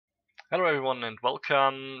Hello everyone and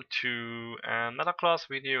welcome to another class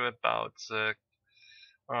video about the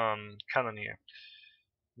Cannoneer.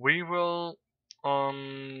 We will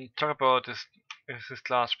talk about this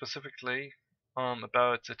class specifically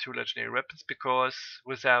about the two legendary weapons, because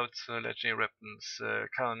without the legendary weapons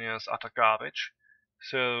Cannoneer is utter garbage.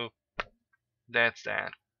 So that's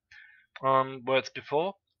that. Words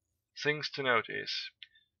before, things to notice.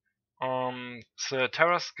 The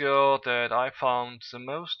Terra skill that I found the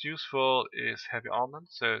most useful is Heavy Armament,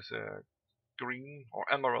 so the green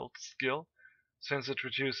or emerald skill, since it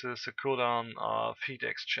reduces the cooldown of heat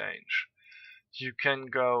exchange. You can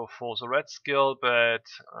go for the red skill, but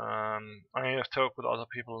I have talked with other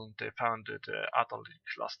people and they found it utterly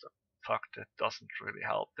clusterfuck. That doesn't really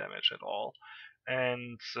help damage at all.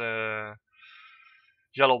 And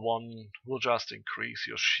yellow one will just increase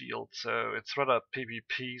your shield, so it's rather a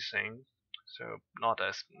PvP thing, so not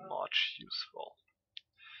as much useful.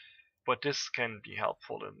 But this can be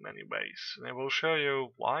helpful in many ways. And I will show you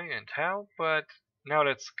why and how, but now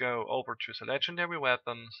let's go over to the legendary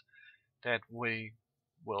weapons that we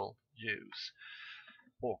will use,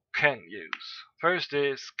 or can use. First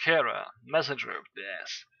is Kara, Messenger of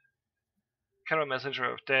Death. Kara,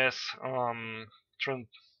 Messenger of Death,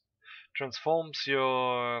 transforms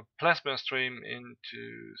your plasma stream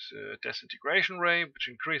into the disintegration ray, which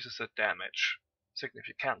increases the damage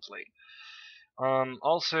significantly.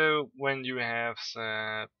 Also, when you have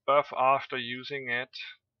the buff after using it,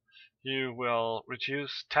 you will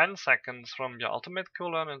reduce 10 seconds from your ultimate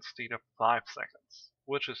cooldown instead of 5 seconds,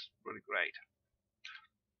 which is really great.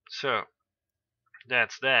 So,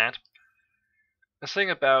 that's that. The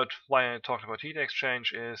thing about why I talked about heat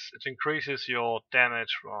exchange is it increases your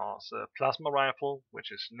damage from the plasma rifle,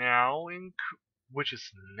 which is now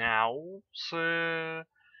the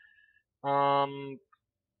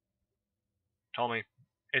tell me,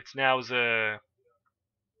 it's now the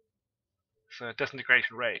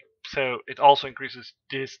disintegration ray. So it also increases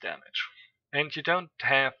this damage, and you don't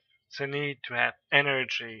have the need to have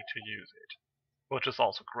energy to use it, which is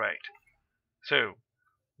also great. So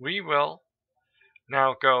we will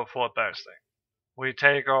now go for bursting. We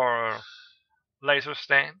take our laser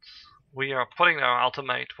stance. We are putting our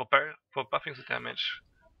ultimate for buffing the damage.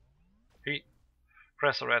 We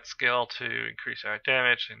press the red skill to increase our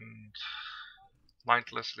damage and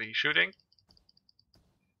mindlessly shooting.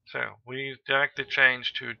 So we directly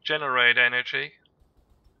change to generate energy,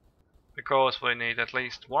 because we need at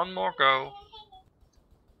least one more go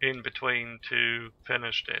in between to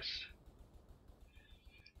finish this.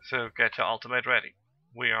 So get your ultimate ready.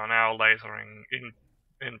 We are now lasering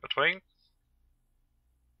in between,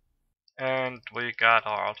 and we got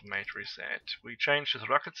our ultimate reset. We changed the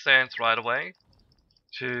rocket stance right away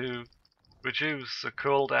to reduce the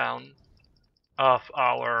cooldown of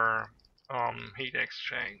our heat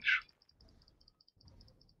exchange.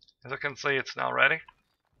 As you can see, it's now ready.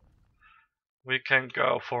 We can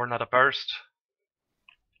go for another burst.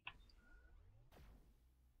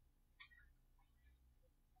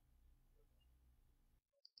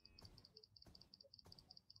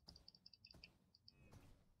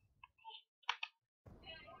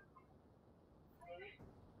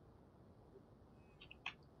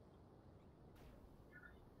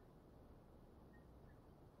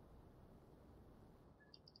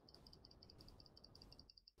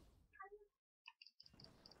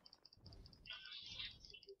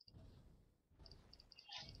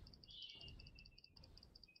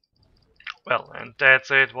 Well, and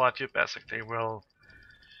that's it, what you basically will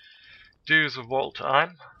do the whole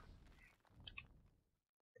time.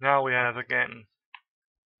 Now we have again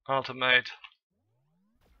ultimate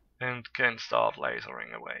and can start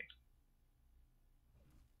lasering away.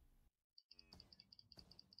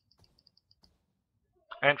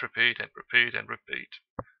 And repeat and repeat and repeat.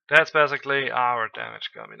 That's basically our damage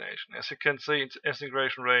combination. As you can see,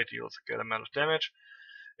 disintegration rate deals a good amount of damage.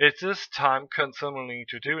 It is time consuming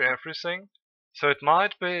to do everything, so it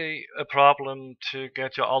might be a problem to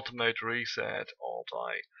get your ultimate reset all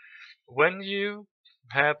day. When you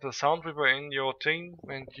have the Sound Reaper in your team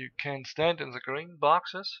and you can stand in the green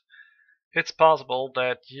boxes, it's possible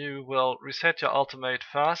that you will reset your ultimate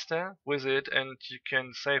faster with it, and you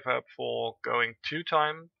can save up for going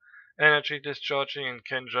 2-time energy discharging and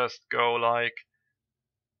can just go like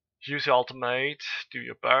use your ultimate, do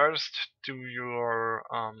your burst, do your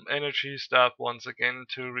energy stuff once again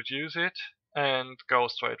to reduce it, and go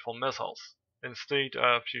straight for missiles instead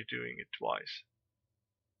of you doing it twice.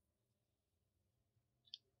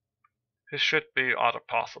 This should be other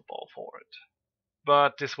possible for it,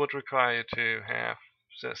 but this would require you to have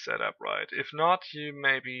the setup right. If not, you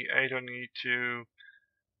maybe either need to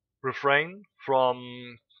refrain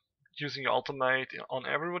from using your ultimate on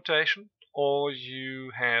every rotation, or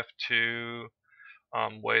you have to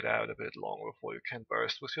wait out a bit longer before you can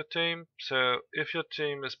burst with your team. So if your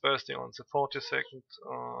team is bursting on the 40-second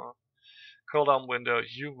cooldown window,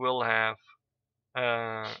 you will have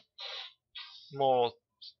uh, more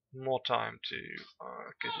time to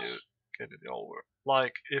get it over.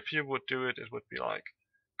 Like if you would do it, it would be like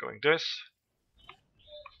going this,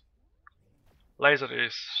 laser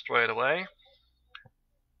this straight away.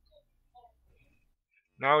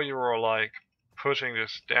 Now you are like pushing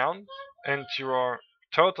this down, and you are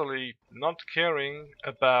totally not caring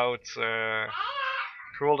about the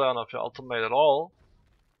cooldown of your ultimate at all,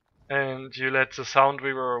 and you let the sound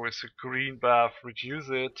weaver with the green buff reduce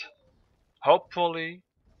it, hopefully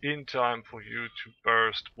in time for you to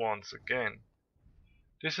burst once again.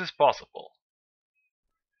 This is possible,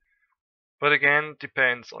 but again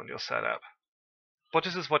depends on your setup. But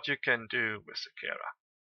this is what you can do with the Kera.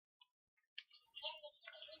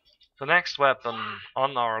 The next weapon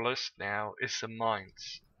on our list now is the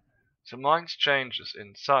mines. The mines changes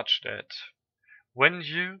in such that when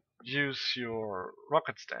you use your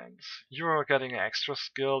rocket stance, you are getting an extra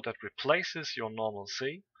skill that replaces your normal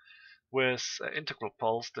C with an integral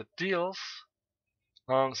pulse that deals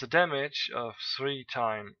the damage of three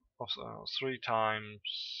times.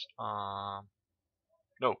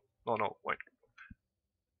 No, wait,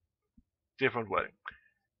 different wording.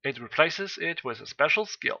 It replaces it with a special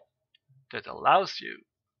skill that allows you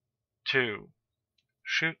to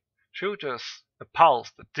shoot us a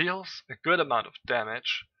pulse that deals a good amount of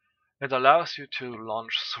damage. It allows you to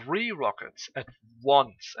launch 3 rockets at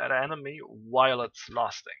once at an enemy while it's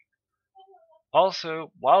lasting.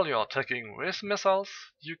 Also, while you're attacking with missiles,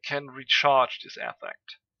 you can recharge this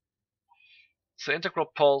effect. The integral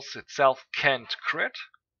pulse itself can't crit,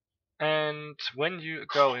 and when you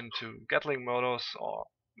go into Gatling modus or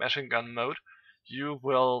machine gun mode, you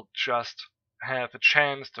will just have a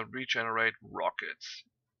chance to regenerate rockets.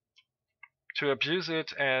 To abuse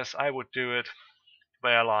it as I would do it,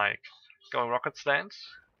 where like going rocket stance,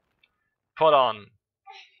 put on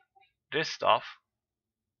this stuff,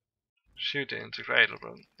 shoot the integrator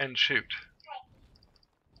room, and shoot.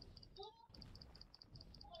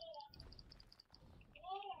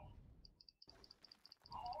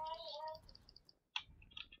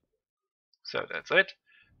 So that's it.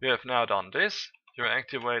 We have now done this. You're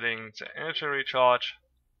activating the energy recharge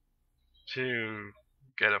to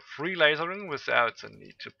get a free lasering without the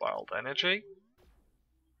need to build energy.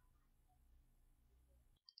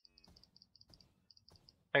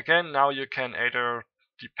 Again, now you can either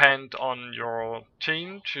depend on your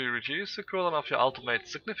team to reduce the cooldown of your ultimate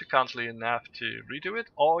significantly enough to redo it,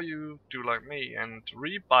 or you do like me and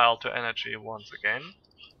rebuild the energy once again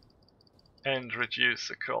and reduce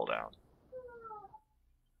the cooldown.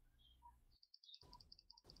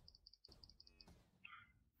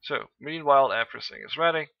 So, meanwhile everything is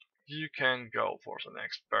ready, you can go for the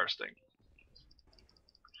next bursting.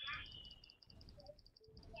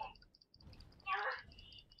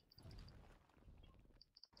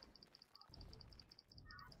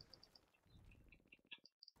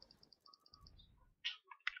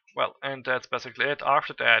 Well, and that's basically it.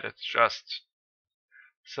 After that, it's just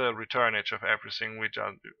the returnage of everything we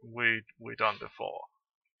done before.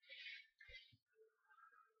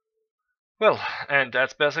 Well, and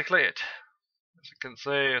that's basically it. As you can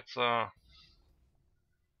see, it's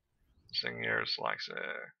thing here is like the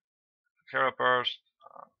Kara burst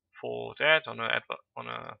for that on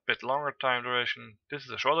a bit longer time duration. This is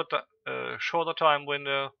a shorter time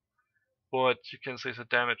window, but you can see the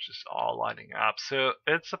damage is all lining up. So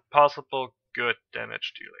it's a possible good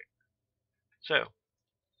damage dealing. So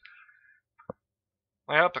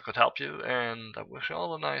I hope I could help you, and I wish you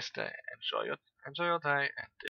all a nice day. Enjoy your day, and